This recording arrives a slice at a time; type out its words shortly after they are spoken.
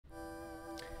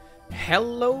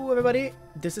Hello everybody,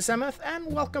 this is Emmeth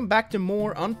and welcome back to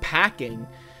more Unpacking.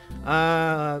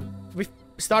 We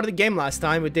started the game last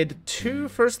time, we did the two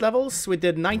first levels, we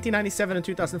did 1997 and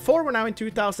 2004, we're now in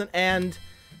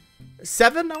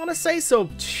 2007 I want to say, so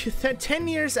 10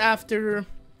 years after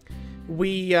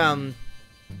we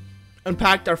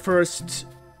unpacked our first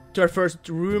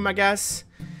room, I guess.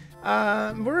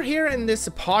 We're here in this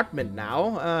apartment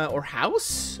now, or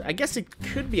house, I guess it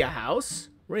could be a house,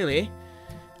 really.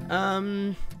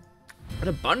 But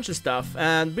a bunch of stuff,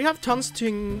 and we have tons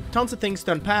of things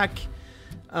to unpack,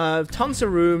 tons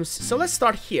of rooms, so let's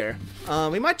start here.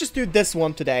 We might just do this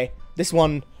one today, this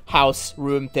one house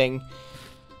room thing.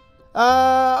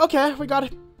 Okay, we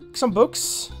got some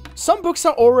books. Some books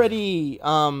are already,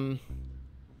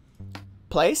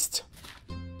 placed.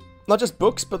 Not just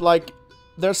books, but like,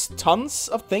 there's tons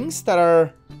of things that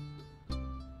are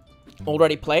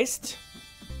already placed.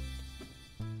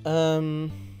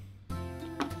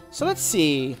 So let's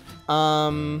see.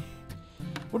 We're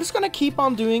just gonna keep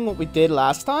on doing what we did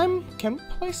last time. Where can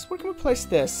we place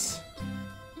this?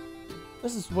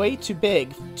 This is way too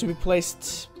big to be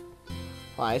placed.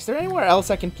 Why, is there anywhere else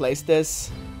I can place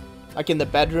this? Like in the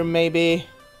bedroom, maybe?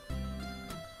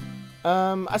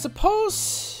 I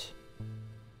suppose...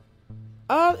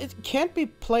 it can't be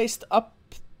placed up...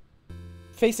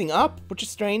 facing up, which is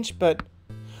strange, but...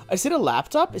 Is it a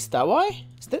laptop? Is that why?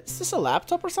 Is this a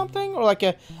laptop or something? Or like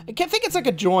a... I can't think it's like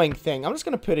a drawing thing. I'm just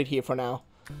gonna put it here for now.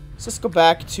 So let's go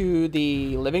back to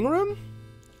the living room.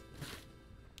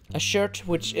 A shirt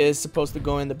which is supposed to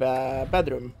go in the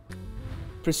bedroom.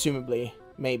 Presumably.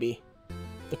 Maybe.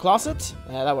 The closet?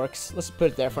 Yeah, that works. Let's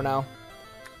put it there for now.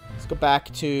 Let's go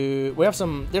back to... We have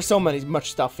some... There's so much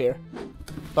stuff here.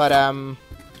 But, I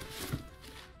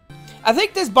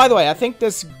think this... By the way, I think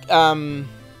this,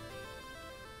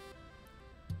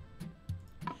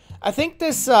 I think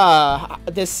this,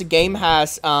 this game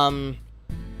has,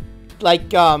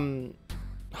 like, how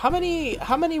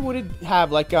many would it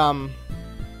have? Like,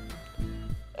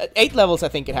 8 levels, I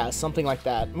think it has, something like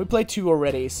that. We played 2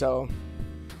 already, so...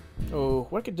 Oh,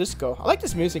 where could this go? I like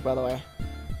this music, by the way.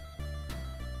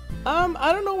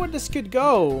 I don't know where this could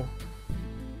go.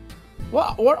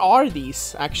 What are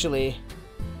these, actually?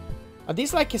 Are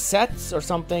these, like, cassettes or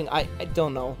something? I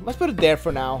don't know. Let's put it there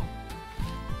for now.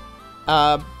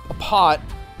 A pot,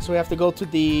 so we have to go to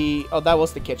the... Oh, that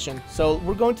was the kitchen. So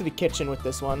we're going to the kitchen with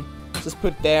this one. Let's just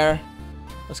put it there.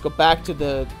 Let's go back to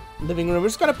the living room. We're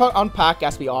just gonna unpack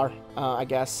as we are, I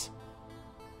guess.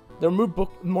 There are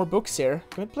more books here.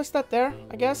 Can we place that there,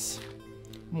 I guess?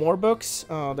 More books?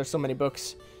 Oh, there's so many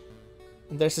books.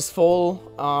 And there's this full...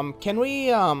 can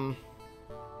we... I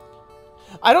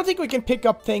don't think we can pick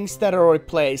up things that are already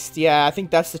placed. Yeah, I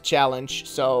think that's the challenge,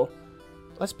 so...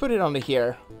 Let's put it under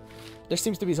here. There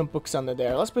seems to be some books under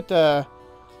there. Let's put the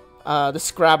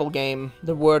Scrabble game,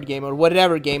 the word game, or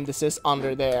whatever game this is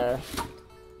under there.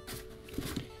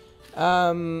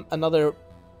 Another...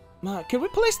 could we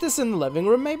place this in the living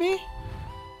room, maybe?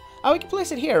 Oh, we can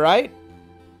place it here, right?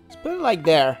 Let's put it like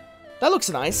there. That looks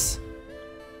nice.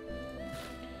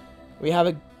 We have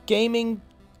a gaming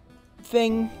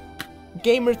thing.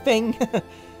 Gamer thing.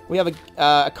 We have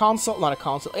a console, not a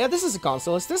console. Yeah, this is a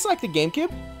console. Is this like the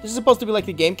GameCube? This is supposed to be like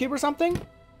the GameCube or something?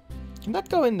 Can that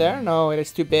go in there? No, it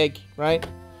is too big, right?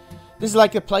 This is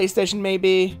like a PlayStation,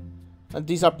 maybe.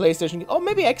 These are PlayStation. Oh,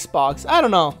 maybe Xbox. I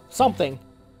don't know. Something.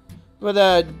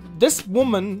 But this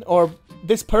woman or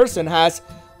this person has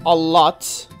a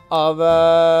lot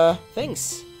of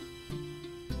things.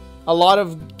 A lot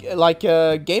of like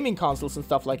gaming consoles and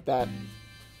stuff like that.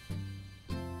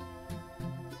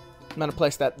 I'm gonna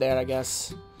place that there, I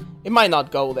guess. It might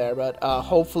not go there, but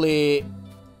hopefully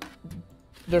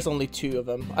there's only 2 of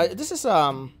them. This is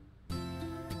so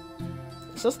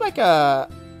it's like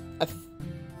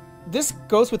this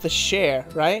goes with the share,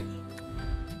 right?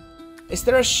 Is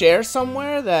there a share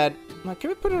somewhere that... Can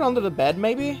we put it under the bed,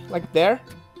 maybe? Like there?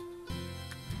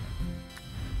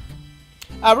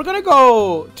 We're gonna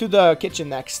go to the kitchen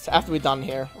next, after we're done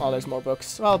here. Oh, there's more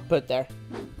books. Well, put it there.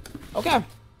 Okay.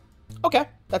 Okay,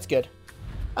 that's good.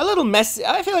 A little messy.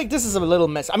 I feel like this is a little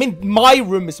messy. I mean, my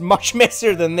room is much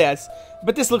messier than this.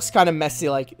 But this looks kind of messy,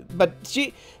 like... But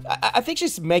I think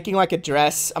she's making, like, a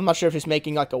dress. I'm not sure if she's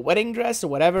making, like, a wedding dress or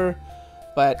whatever.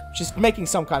 But she's making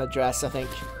some kind of dress, I think.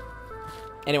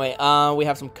 Anyway, we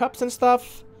have some cups and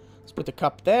stuff. Let's put the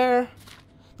cup there.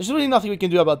 There's really nothing we can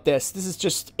do about this. This is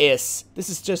just This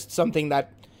is just something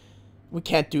that we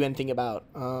can't do anything about.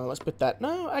 Let's put that...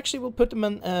 No, actually, we'll put them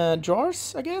in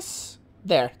drawers, I guess.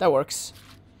 There, that works.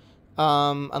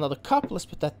 Another cup, let's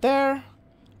put that there.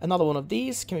 Another one of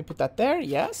these, can we put that there?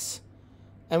 Yes.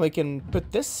 And we can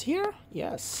put this here.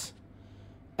 Yes.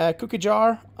 Cookie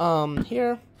jar.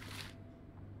 Here.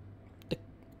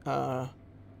 The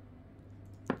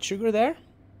sugar there.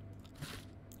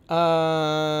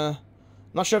 Not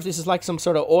sure if this is like some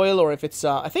sort of oil or if it's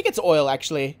I think it's oil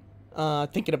actually.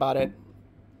 Thinking about it.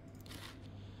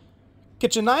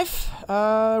 Kitchen knife.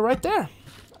 Right there.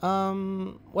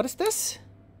 What is this?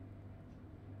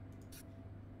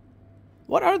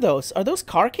 What are those? Are those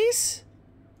car keys?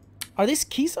 Are these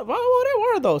keys?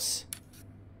 What are those?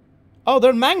 Oh,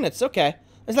 they're magnets. Okay.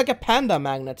 It's like a panda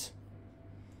magnet.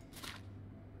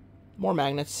 More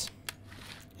magnets.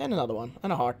 And another one.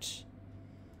 And a heart.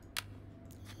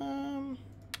 I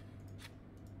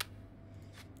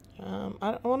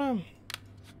don't want to...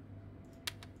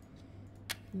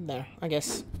 There, I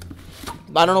guess.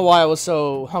 I don't know why I was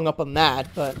so hung up on that,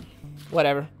 but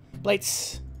whatever.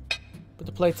 Plates. Put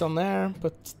the plates on there.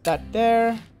 Put that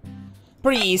there.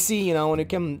 Pretty easy, you know,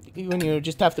 when you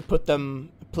just have to put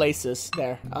them places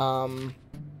there.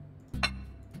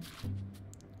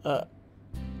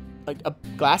 Like a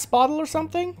glass bottle or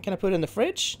something? Can I put it in the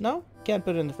fridge? No? Can't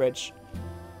put it in the fridge.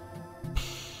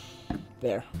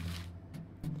 There.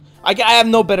 I have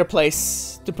no better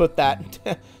place to put that,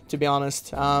 to be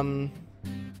honest.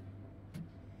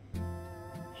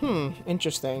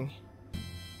 Interesting.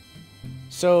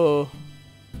 So,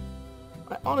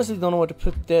 I honestly don't know where to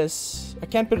put this. I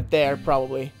can't put it there,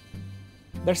 probably.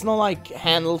 There's no, like,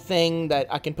 handle thing that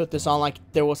I can put this on like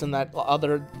there was in that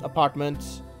other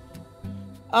apartment.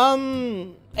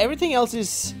 Everything else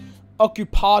is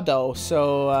occupado,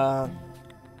 so,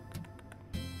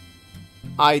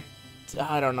 I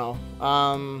don't know.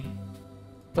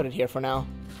 Put it here for now.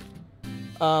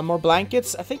 More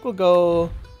blankets. I think we'll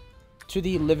go to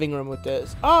the living room with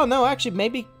this. Oh, no, actually,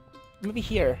 maybe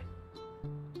here.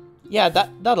 Yeah,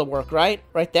 that'll work, right?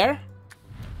 Right there?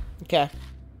 Okay.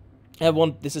 I have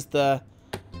one. This is the...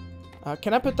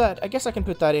 can I put that? I guess I can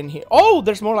put that in here. Oh,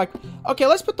 there's more like... Okay,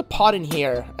 let's put the pot in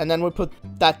here. And then we'll put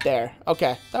that there.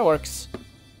 Okay, that works.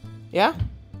 Yeah?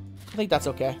 I think that's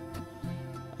okay.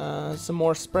 Some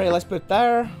more spray. Let's put it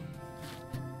there.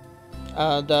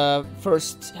 The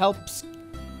first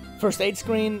aid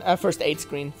screen.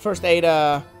 First aid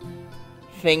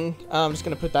thing. I'm just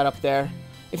gonna put that up there.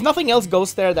 If nothing else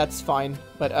goes there, that's fine.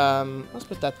 But let's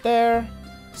put that there.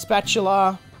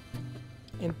 Spatula.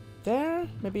 In there?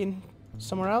 Maybe in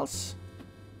somewhere else?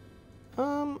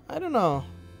 I don't know.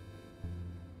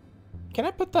 Can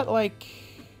I put that like...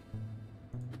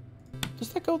 Does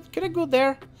that go... Can I go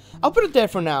there? I'll put it there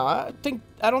for now. I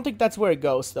don't think that's where it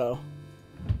goes though.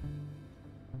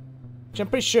 Which I'm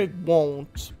pretty sure it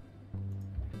won't.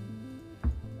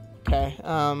 Okay,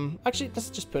 actually let's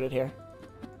just put it here.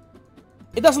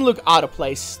 It doesn't look out of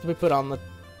place to be put on the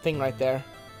thing right there.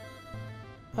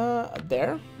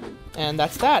 There. And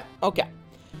that's that. Okay.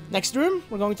 Next room,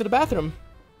 we're going to the bathroom.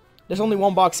 There's only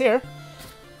one box here.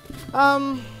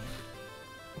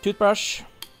 Toothbrush.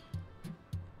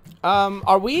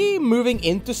 Are we moving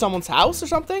into someone's house or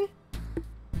something?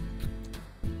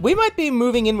 We might be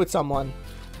moving in with someone.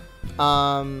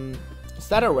 Is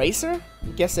that a razor?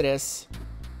 I guess it is.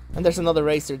 And there's another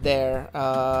razor there.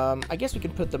 I guess we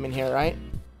can put them in here, right?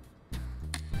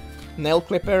 Nail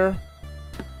clipper.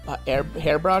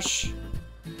 Hairbrush.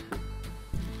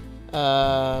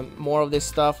 More of this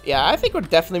stuff. Yeah, I think we're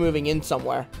definitely moving in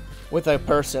somewhere with a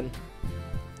person.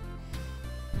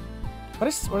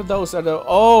 What are those? Are the...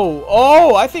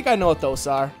 Oh, I think I know what those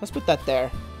are. Let's put that there.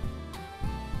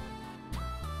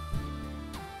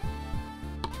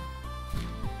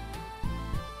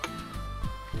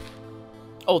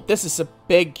 Oh, this is a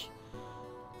big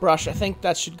brush. I think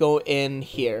that should go in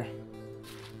here.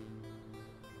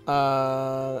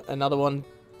 Another one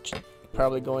should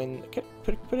probably go in. Can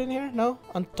I put it in here? No?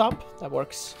 On top? That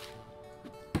works.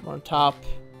 More on top.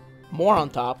 More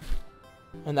on top.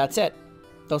 And that's it.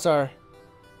 Those are...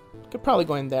 Could probably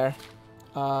go in there.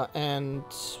 And...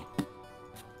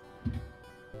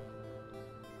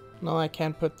 No, I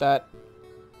can't put that.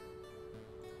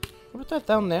 I'll put that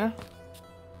down there.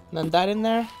 And then that in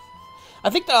there. I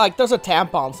think that, like, those are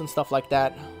tampons and stuff like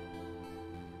that.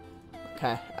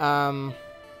 Okay.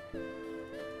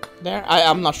 There.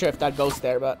 I'm not sure if that goes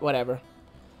there, but whatever.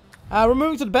 We're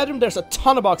moving to the bedroom. There's a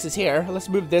ton of boxes here. Let's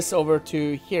move this over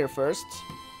to here first.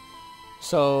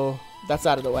 So, that's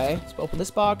out of the way. Let's open this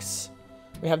box.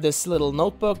 We have this little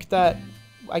notebook that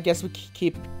I guess we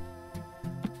keep...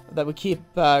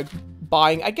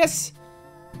 buying. I guess...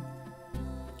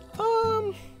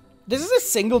 This is a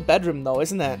single bedroom though,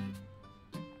 isn't it?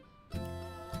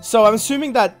 So I'm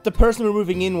assuming that the person we're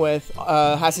moving in with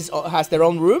has their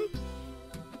own room.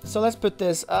 So let's put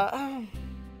this.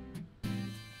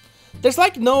 There's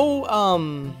like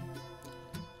no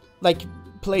like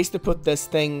place to put this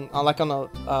thing on, like on a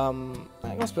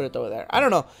let's put it over there. I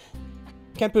don't know.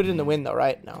 Can't put it in the window,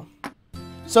 right? No.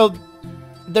 So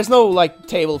there's no like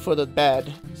table for the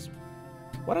bed.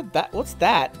 What's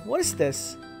that? What is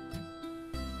this?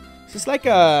 Is this like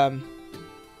a...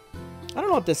 I don't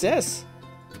know what this is.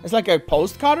 It's like a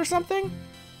postcard or something?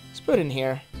 Let's put it in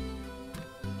here.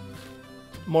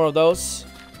 More of those.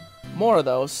 More of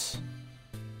those.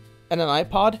 And an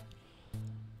iPod.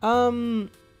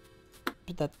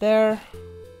 Put that there.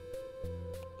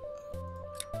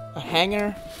 A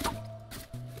hanger.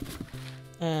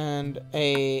 And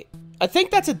a... I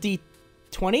think that's a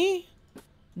D20?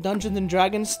 Dungeons and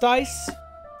Dragons dice.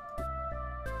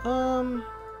 Yeah,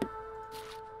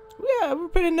 we're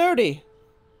pretty nerdy.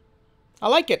 I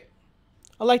like it.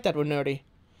 I like that we're nerdy.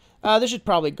 This should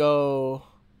probably go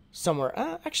somewhere.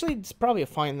 Actually, it's probably a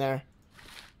fine there.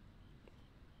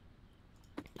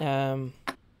 Alright,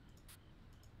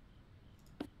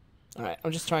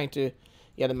 I'm just trying to...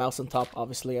 Yeah, the mouse on top,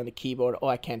 obviously, and the keyboard. Oh,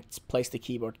 I can't place the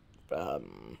keyboard.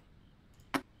 Hold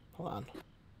on.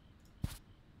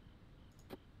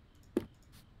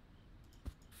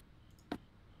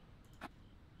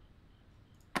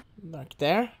 Like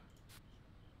there.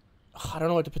 Ugh, I don't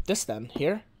know where to put this then.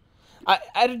 Here? I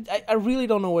really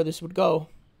don't know where this would go.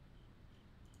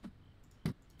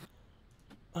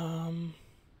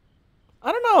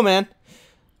 I don't know, man.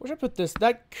 Where should I put this?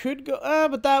 That could go...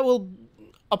 but that will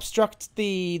obstruct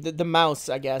the mouse,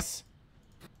 I guess.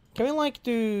 Can we, like,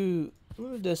 do...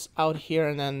 Move this out here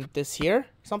and then this here?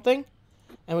 Something?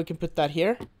 And we can put that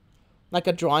here. Like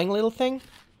a drawing little thing.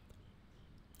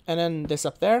 And then this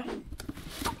up there.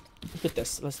 Put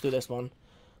this. Let's do this one.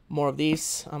 More of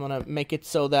these. I'm gonna make it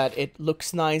so that it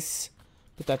looks nice.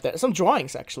 Put that there. Some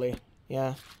drawings, actually.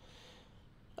 Yeah.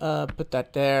 Put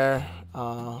that there.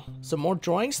 Some more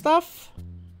drawing stuff.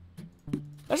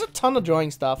 There's a ton of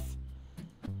drawing stuff.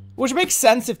 Which makes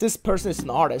sense if this person is an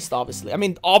artist, obviously. I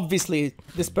mean, obviously,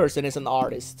 this person is an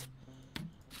artist.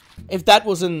 If that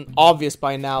wasn't obvious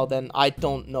by now, then I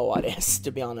don't know what is,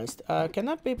 to be honest. Can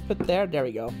that be put there? There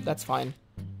we go. That's fine.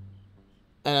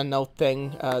 And a note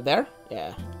thing there.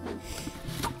 Yeah.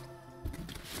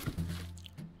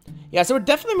 Yeah, so we're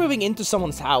definitely moving into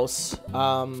someone's house.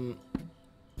 Oh,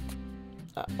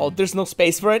 there's no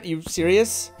space for it? You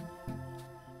serious?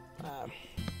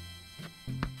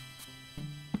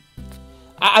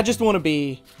 I just want to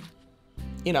be,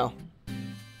 you know.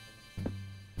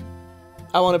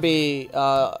 I want to be,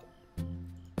 oh,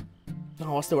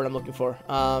 what's the word I'm looking for?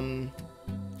 I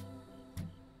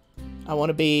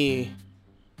want to be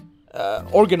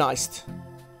organized.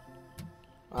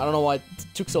 I don't know why it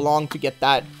took so long to get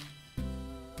that.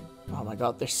 Oh my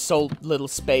god, there's so little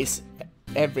space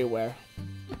everywhere.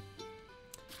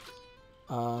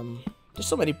 There's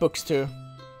so many books too.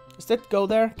 Does that go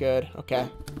there? Good, okay.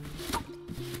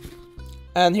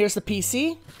 And here's the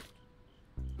PC.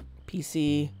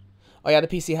 PC. Oh yeah, the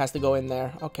PC has to go in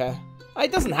there. Okay.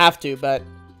 It doesn't have to, but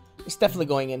it's definitely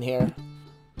going in here.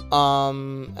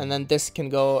 And then this can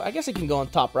go... I guess it can go on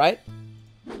top, right?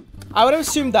 I would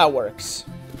assume that works.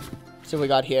 So we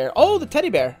got here. Oh, the teddy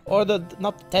bear. Or the...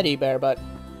 Not the teddy bear, but...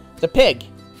 The pig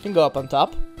can go up on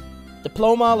top.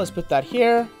 Diploma, let's put that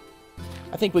here.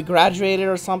 I think we graduated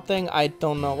or something. I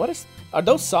don't know. What is... Are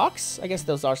those socks? I guess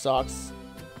those are socks.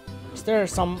 Is there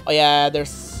some... Oh, yeah,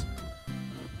 there's...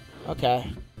 Okay.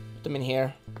 Put them in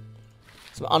here.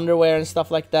 Some underwear and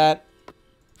stuff like that.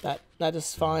 That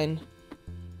is fine.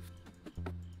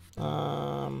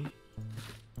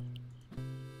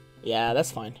 Yeah,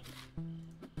 that's fine.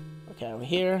 Okay, over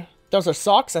here. Those are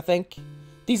socks, I think.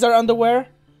 These are underwear.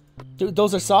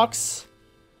 Those are socks.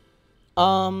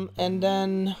 And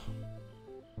then...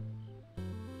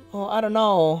 Oh, I don't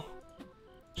know.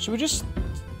 Should we just...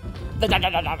 Did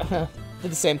the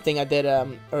same thing I did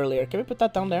earlier. Can we put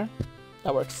that down there?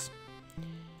 That works.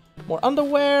 More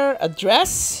underwear. A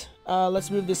dress.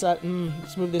 Let's move this out.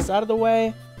 Let's move this out of the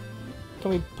way. Can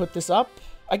we put this up?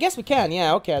 I guess we can.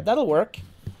 Yeah, okay. That'll work.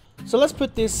 So let's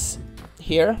put this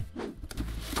here.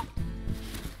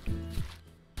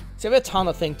 So we have a ton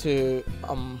of things to...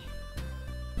 Oh,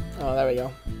 there we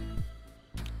go.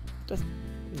 Just...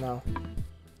 No.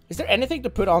 Is there anything to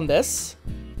put on this?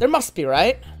 There must be,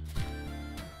 right?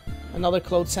 Another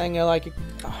clothes hanger, like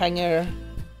a hanger.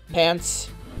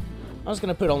 Pants. I was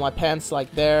gonna put all my pants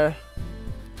like there.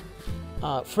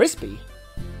 Frisbee.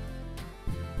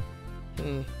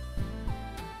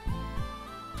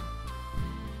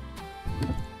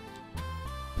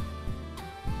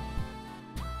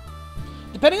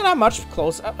 Depending on how much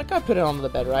clothes, I gotta put it on the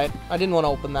bed, right? I didn't want to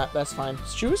open that. That's fine.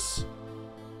 Shoes.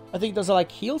 I think those are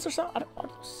like heels or something. Are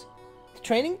those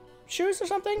training shoes or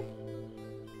something?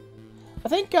 I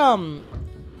think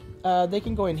they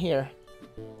can go in here.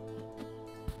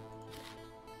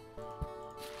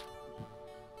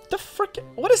 The frick?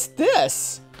 What is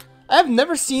this? I have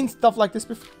never seen stuff like this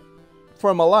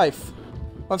before in my life.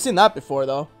 I've seen that before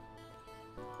though.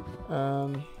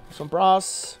 Some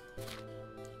bras,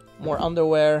 more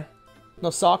underwear, no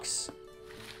socks.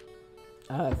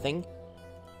 Thing.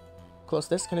 Close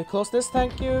this. Can you close this?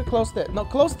 Thank you. Close this. No,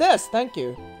 close this. Thank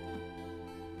you.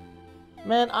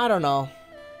 Man, I don't know.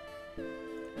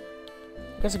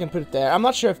 I guess I can put it there. I'm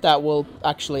not sure if that will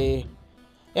actually...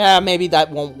 Yeah, maybe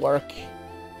that won't work.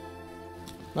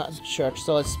 Not in church,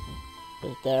 so let's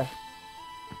put it there.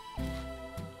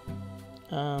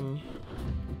 Put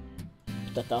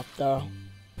that up though.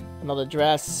 Another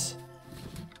dress.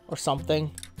 Or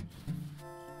something.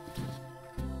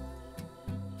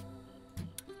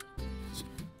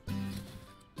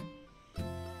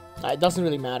 It doesn't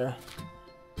really matter.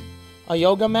 A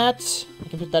yoga mat. I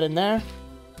can put that in there.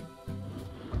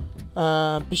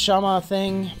 Pajama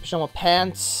thing. Pajama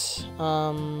pants.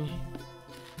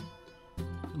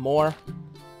 More.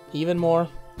 Even more.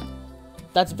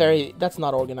 That's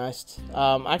not organized.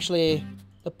 Actually,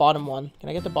 the bottom one. Can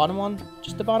I get the bottom one?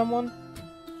 Just the bottom one?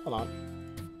 Hold on.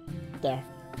 There.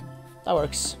 That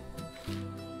works.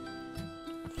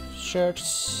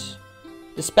 Shirts.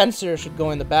 Dispenser should go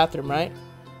in the bathroom, right?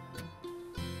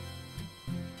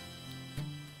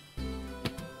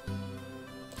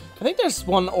 I think there's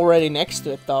one already next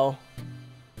to it, though.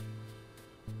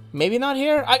 Maybe not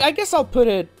here? I guess I'll put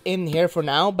it in here for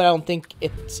now, but I don't think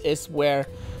it is where...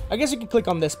 I guess you can click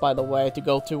on this, by the way, to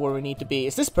go to where we need to be.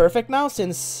 Is this perfect now,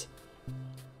 since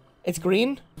it's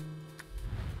green?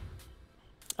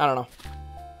 I don't know.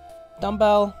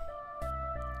 Dumbbell.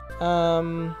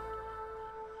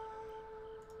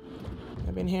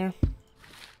 Maybe in here.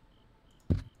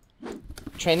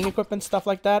 Training equipment, stuff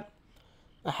like that.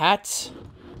 A hat.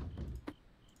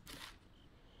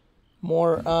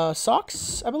 More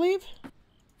socks, I believe.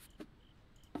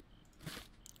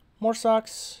 More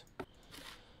socks.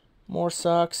 More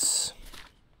socks.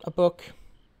 A book.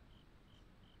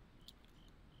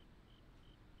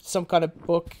 Some kind of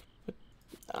book.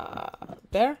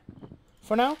 There.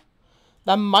 For now.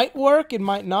 That might work. It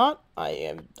might not.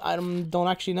 I don't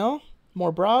actually know.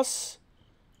 More bras.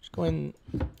 Just go in.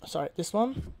 Sorry, this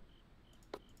one.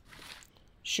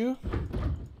 Shoe.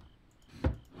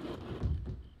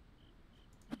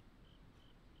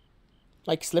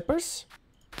 Like slippers?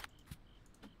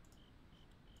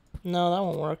 No, that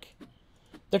won't work.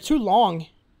 They're too long.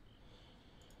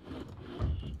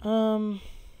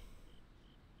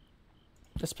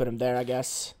 Let's put them there, I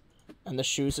guess. And the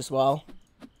shoes as well.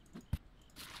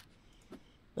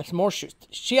 There's more shoes.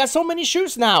 She has so many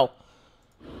shoes now!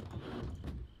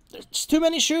 There's too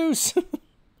many shoes!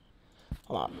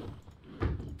 Hold on.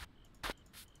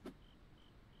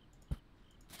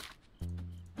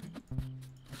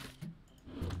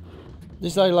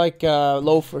 These are like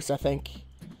loafers, I think.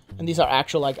 And these are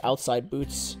actual like outside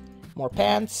boots. More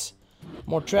pants.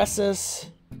 More dresses.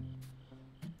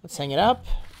 Let's hang it up.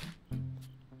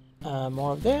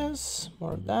 More of this.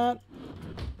 More of that.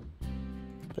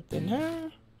 Put in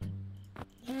here.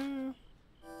 There.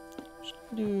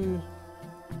 Do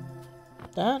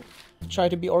that. Try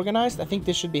to be organized. I think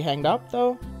this should be hanged up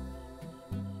though.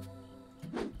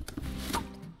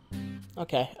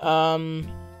 Okay.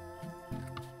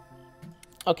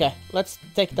 Okay, let's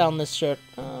take down this shirt.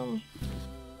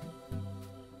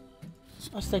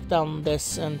 Let's take down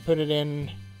this and put it in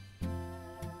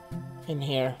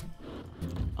here.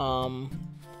 And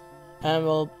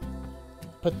we'll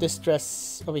put this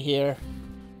dress over here,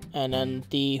 and then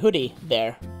the hoodie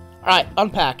there. All right,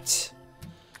 unpacked.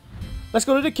 Let's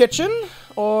go to the kitchen,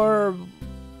 or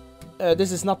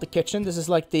this is not the kitchen. This is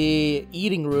like the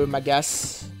eating room, I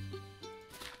guess.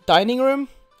 Dining room.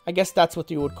 I guess that's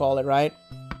what you would call it, right?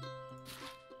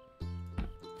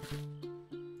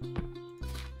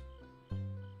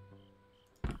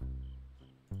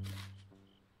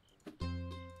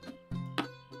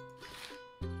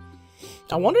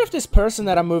 I wonder if this person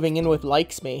that I'm moving in with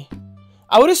likes me.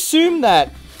 I would assume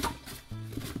that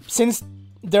since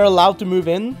they're allowed to move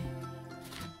in,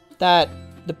 that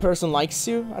the person likes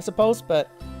you, I suppose, but...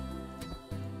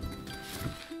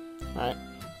 Alright.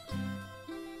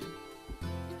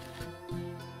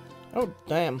 Oh,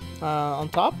 damn. On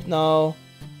top? No.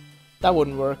 That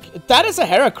wouldn't work. That is a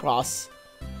Heracross.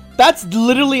 That's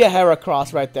literally a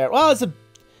Heracross right there. Well, it's a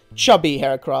chubby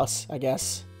Heracross, I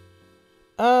guess.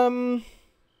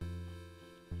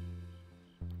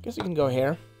 Guess we can go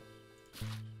here.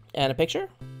 And a picture?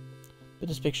 Put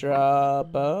this picture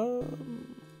up.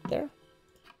 There.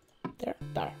 There.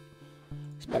 There.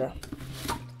 It's better.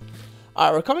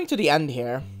 Alright, we're coming to the end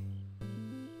here.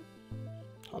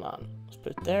 Hold on. Let's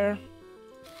put it there.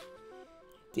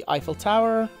 The Eiffel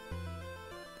Tower.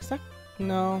 Is that...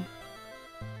 No.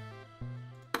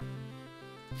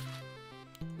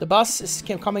 The bus is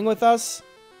coming with us.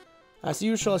 As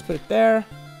usual, let's put it there.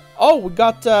 Oh, we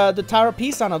got the Tower of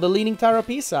Pisa now. The Leaning Tower of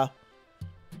Pisa.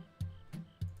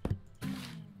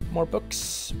 More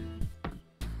books.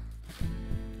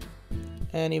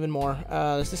 And even more.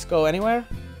 Does this go anywhere?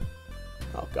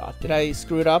 Oh god, did I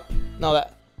screw it up? No,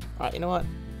 that... Alright, you know what?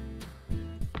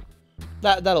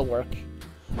 That'll work.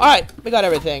 Alright, we got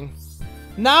everything.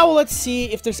 Now let's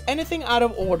see if there's anything out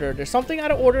of order. There's something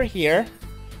out of order here.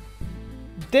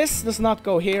 This does not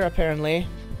go here, apparently.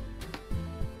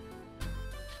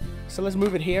 So let's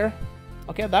move it here.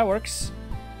 Okay, that works.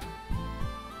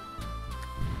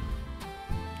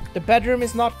 The bedroom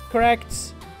is not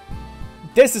correct.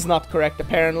 This is not correct,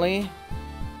 apparently.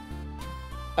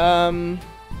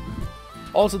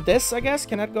 Also this, I guess.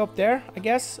 Can that go up there? I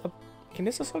guess. Can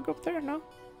this also go up there? No?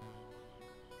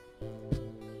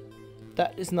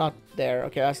 That is not there.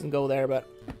 Okay, that doesn't go there, but...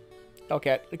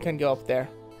 Okay, it can go up there.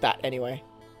 That, anyway.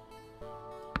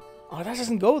 Oh, that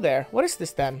doesn't go there. What is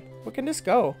this, then? Where can this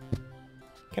go?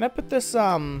 Can I put this,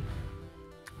 in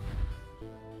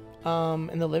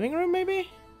the living room, maybe?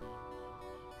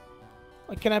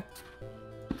 Like, can I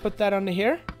put that under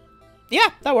here? Yeah,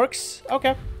 that works.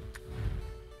 Okay.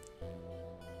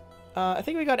 I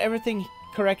think we got everything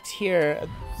correct here.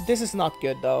 This is not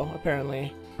good, though,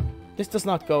 apparently. This does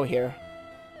not go here.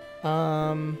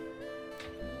 So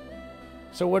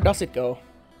where does it go?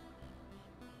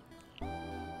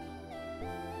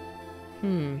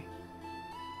 Where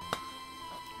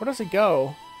does it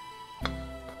go?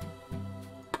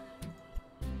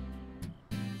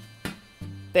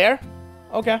 There?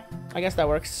 Okay. I guess that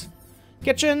works.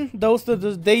 Kitchen. Those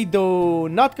they do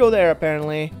not go there,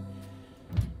 apparently.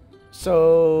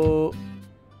 So...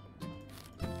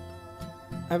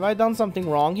 Have I done something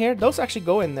wrong here? Those actually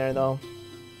go in there, though.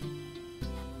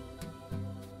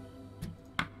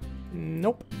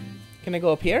 Nope. Can I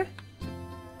go up here?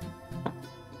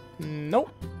 Nope.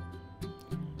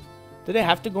 Do they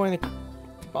have to go in the...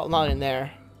 Well, not in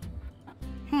there.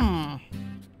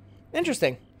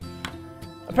 Interesting.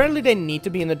 Apparently they need to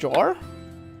be in the drawer.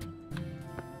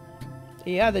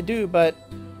 Yeah, they do, but...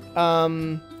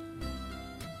 I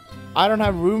don't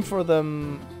have room for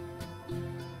them...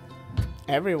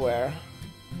 everywhere.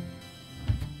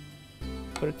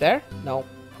 Put it there? No.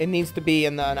 It needs to be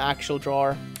in an actual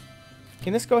drawer.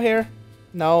 Can this go here?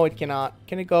 No, it cannot.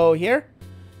 Can it go here?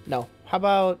 No. How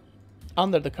about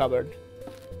under the cupboard?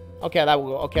 Okay, that will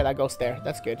go. Okay, that goes there.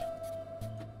 That's good.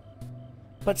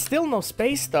 But still no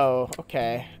space, though.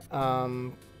 Okay.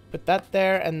 Put that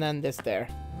there and then this there.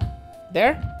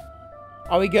 There?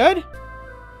 Are we good?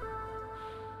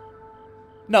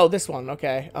 No, this one.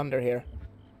 Okay, under here.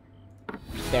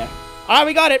 There. Alright,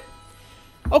 we got it.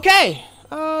 Okay.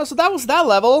 So that was that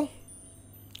level.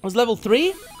 It was level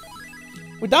 3.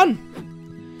 We're done.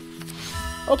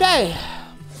 Okay.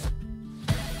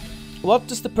 What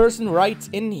does the person write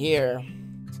in here?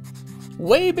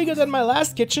 Way bigger than my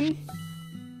last kitchen.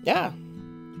 Yeah.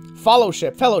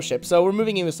 Fellowship. So we're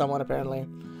moving in with someone, apparently.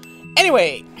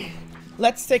 Anyway,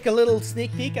 let's take a little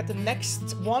sneak peek at the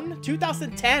next one.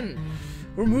 2010.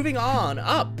 We're moving on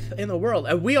up in the world,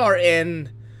 and we are in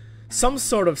some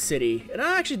sort of city. And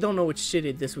I actually don't know which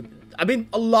city this would. I mean,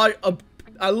 a lot of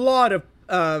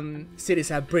cities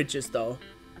have bridges, though.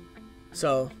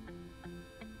 So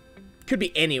could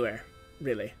be anywhere,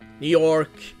 really. New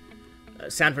York,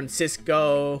 San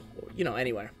Francisco, you know,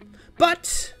 anywhere.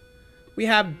 But we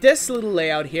have this little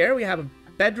layout here. We have a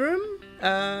bedroom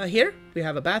here. We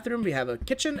have a bathroom. We have a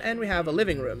kitchen, and we have a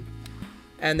living room.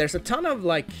 And there's a ton of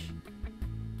like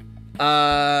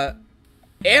era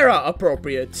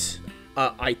appropriate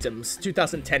items,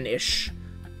 2010-ish,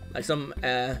 like some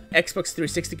Xbox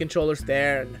 360 controllers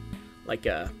there, and like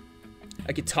a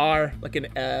guitar, like an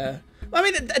I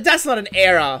mean, that's not an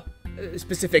era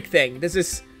specific thing. This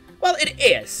is, well, it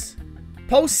is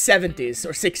post 70s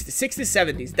or 60s,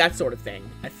 70s, that sort of thing.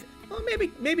 Well,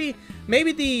 maybe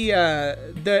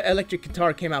the electric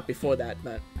guitar came out before that,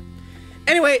 but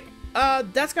anyway,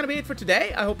 that's gonna be it for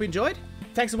today. I hope you enjoyed.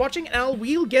 Thanks for watching, and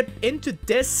we'll get into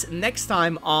this next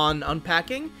time on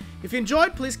Unpacking. If you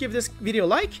enjoyed, please give this video a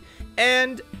like,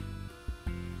 and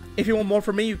if you want more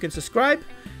from me, you can subscribe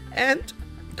and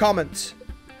comment.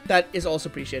 That is also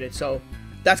appreciated. So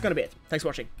that's gonna be it. Thanks for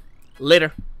watching.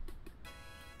 Later.